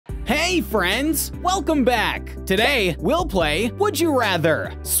Hey friends, welcome back! Today, we'll play Would You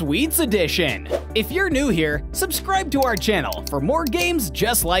Rather, Sweets Edition. If you're new here, subscribe to our channel for more games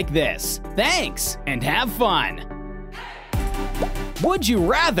just like this. Thanks, and have fun! Would you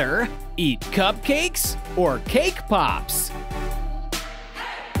rather eat cupcakes or cake pops?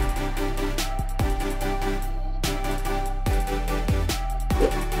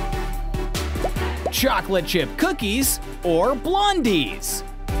 Chocolate chip cookies or blondies?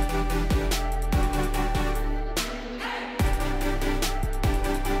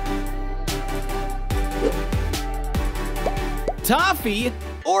 Toffee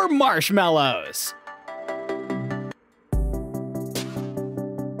or marshmallows?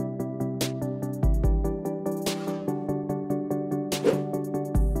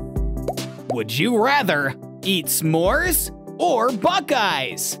 Would you rather eat s'mores or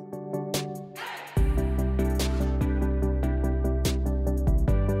Buckeyes?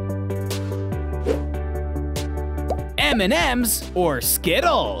 M&M's or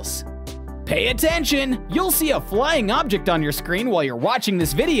Skittles? Pay attention! You'll see a flying object on your screen while you're watching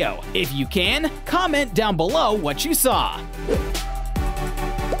this video. If you can, comment down below what you saw.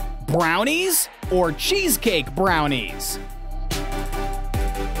 Brownies or cheesecake brownies?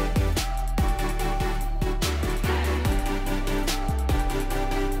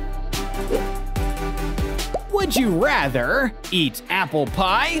 Would you rather eat apple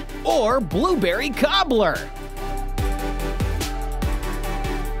pie or blueberry cobbler?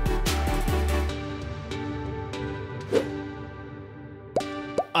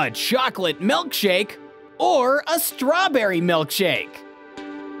 A chocolate milkshake or a strawberry milkshake?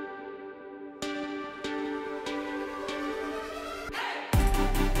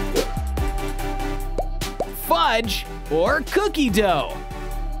 Fudge or cookie dough?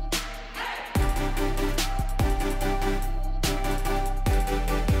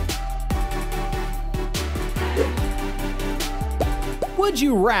 Would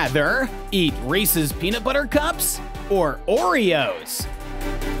you rather eat Reese's peanut butter cups or Oreos?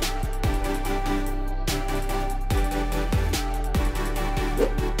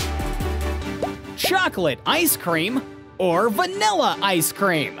 Chocolate ice cream or vanilla ice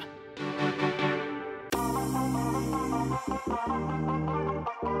cream?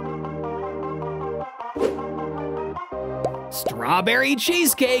 Strawberry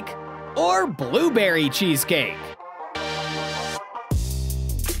cheesecake or blueberry cheesecake?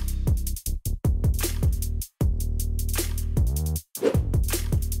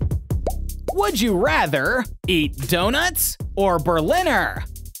 Would you rather eat donuts or Berliner?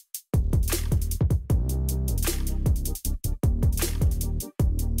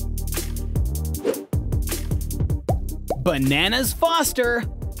 Bananas Foster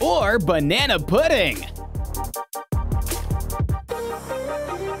or banana pudding?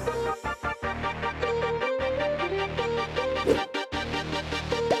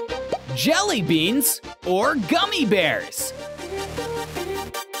 Jelly beans or gummy bears?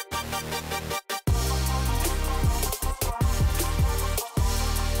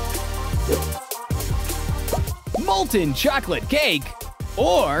 Molten chocolate cake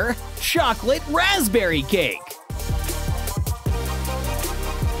or chocolate raspberry cake?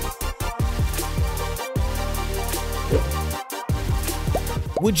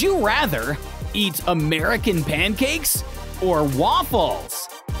 Would you rather eat American pancakes or waffles?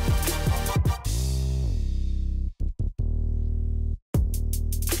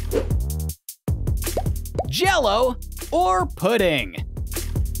 Jell-O or pudding?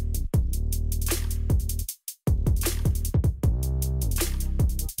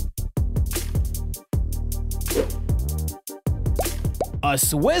 A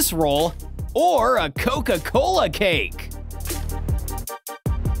Swiss roll or a Coca-Cola cake?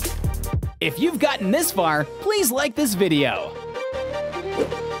 If you've gotten this far, please like this video.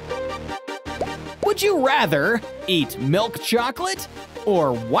 Would you rather eat milk chocolate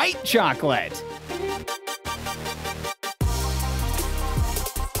or white chocolate?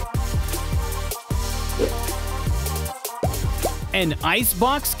 An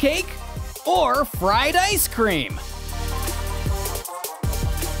icebox cake or fried ice cream?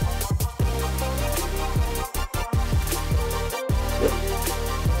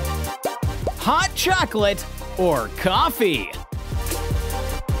 Hot chocolate or coffee?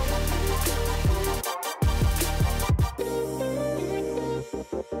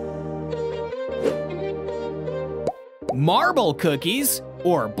 Marble cookies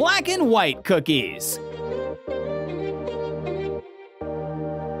or black and white cookies?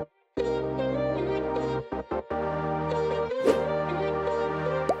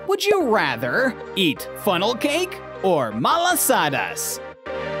 Would you rather eat funnel cake or malasadas?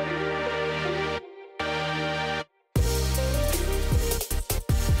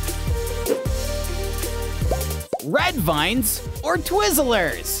 red vines or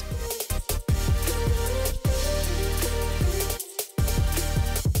Twizzlers?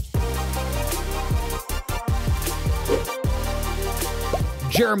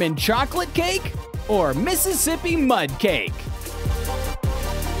 German chocolate cake or Mississippi mud cake?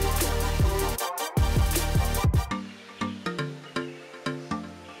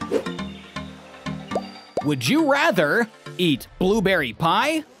 Would you rather eat blueberry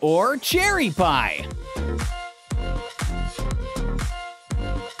pie or cherry pie?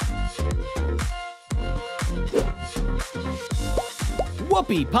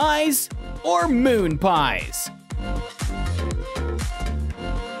 Whoopie pies or moon pies?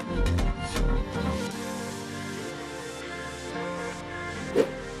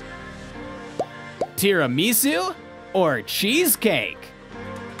 Tiramisu or cheesecake?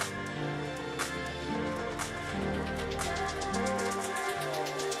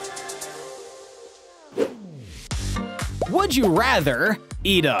 Would you rather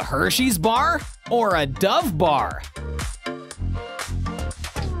eat a Hershey's bar or a Dove bar?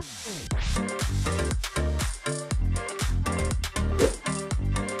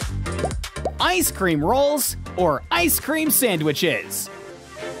 Ice cream rolls or ice cream sandwiches?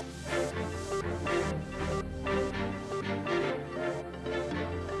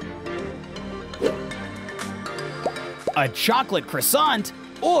 A chocolate croissant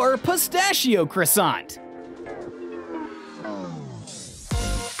or pistachio croissant?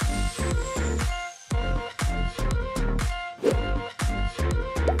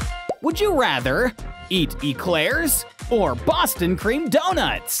 Would you rather eat eclairs or Boston cream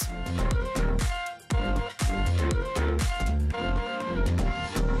donuts?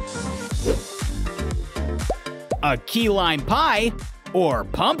 A key lime pie or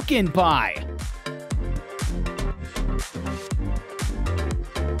pumpkin pie?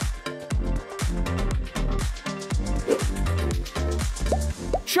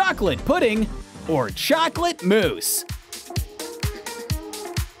 Chocolate pudding or chocolate mousse?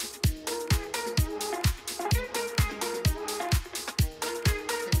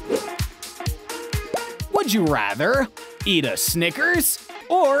 Would you rather eat a Snickers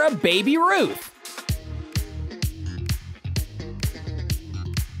or a Baby Ruth?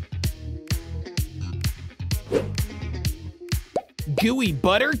 Gooey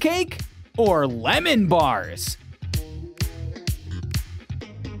butter cake or lemon bars?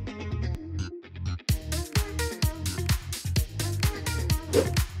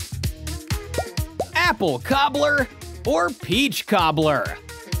 Apple cobbler or peach cobbler?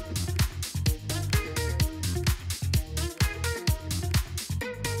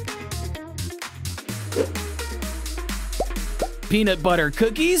 Peanut butter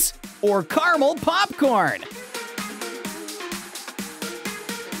cookies or caramel popcorn?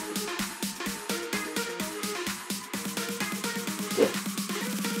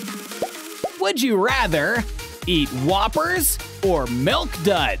 Would you rather eat Whoppers or Milk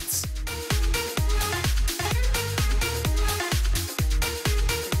Duds?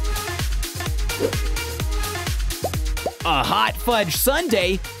 A hot fudge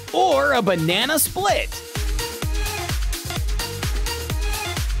sundae or a banana split?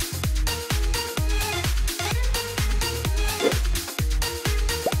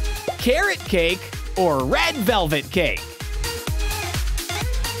 Carrot cake or red velvet cake?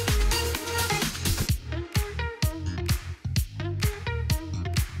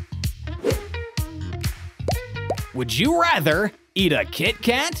 Would you rather eat a Kit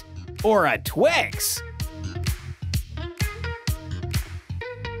Kat or a Twix?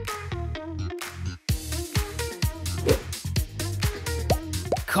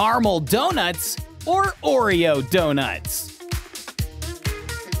 Caramel donuts or Oreo donuts?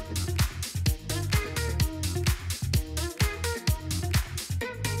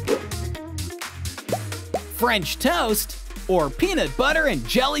 French toast or peanut butter and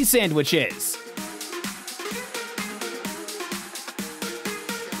jelly sandwiches?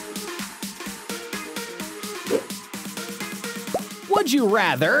 Would you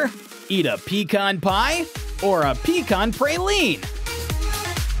rather eat a pecan pie or a pecan praline?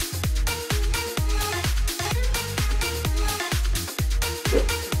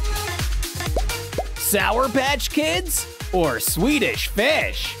 Sour Patch Kids or Swedish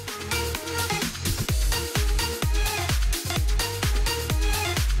Fish?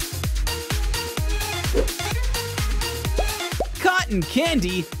 Cotton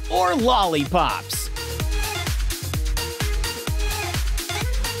candy or lollipops?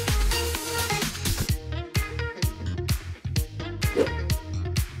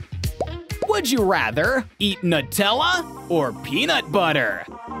 Would you rather eat Nutella or peanut butter?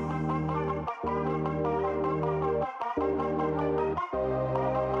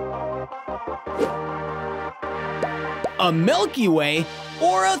 a Milky Way,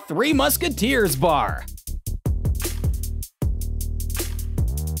 or a Three Musketeers bar?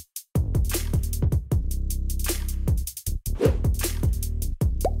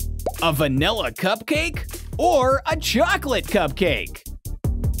 A vanilla cupcake or a chocolate cupcake?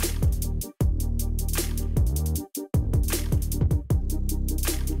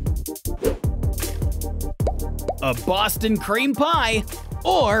 A Boston cream pie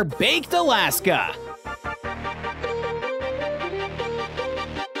or baked Alaska?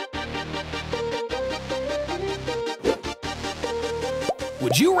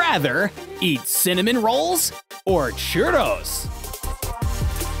 Would you rather eat cinnamon rolls or churros?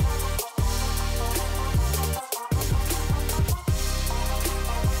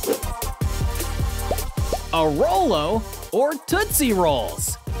 A Rolo or Tootsie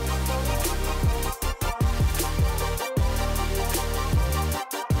Rolls?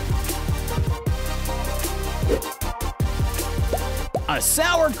 A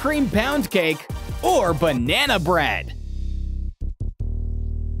sour cream pound cake or banana bread?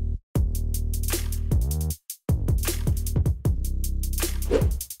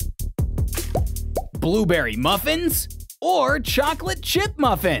 Blueberry muffins or chocolate chip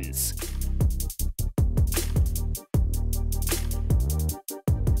muffins?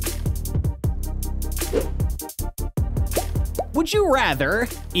 Would you rather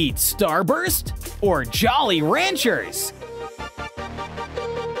eat Starburst or Jolly Ranchers?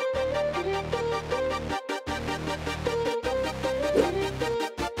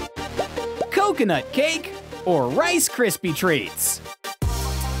 Coconut cake or Rice Krispie treats?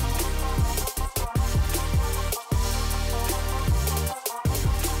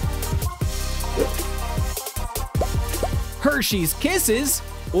 Hershey's Kisses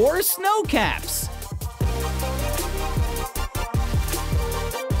or Snow Caps?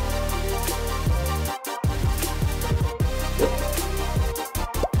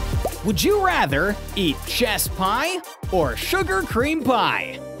 Would you rather eat chess pie or sugar cream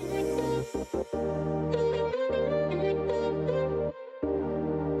pie?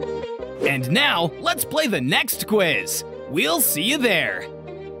 And now, let's play the next quiz. We'll see you there.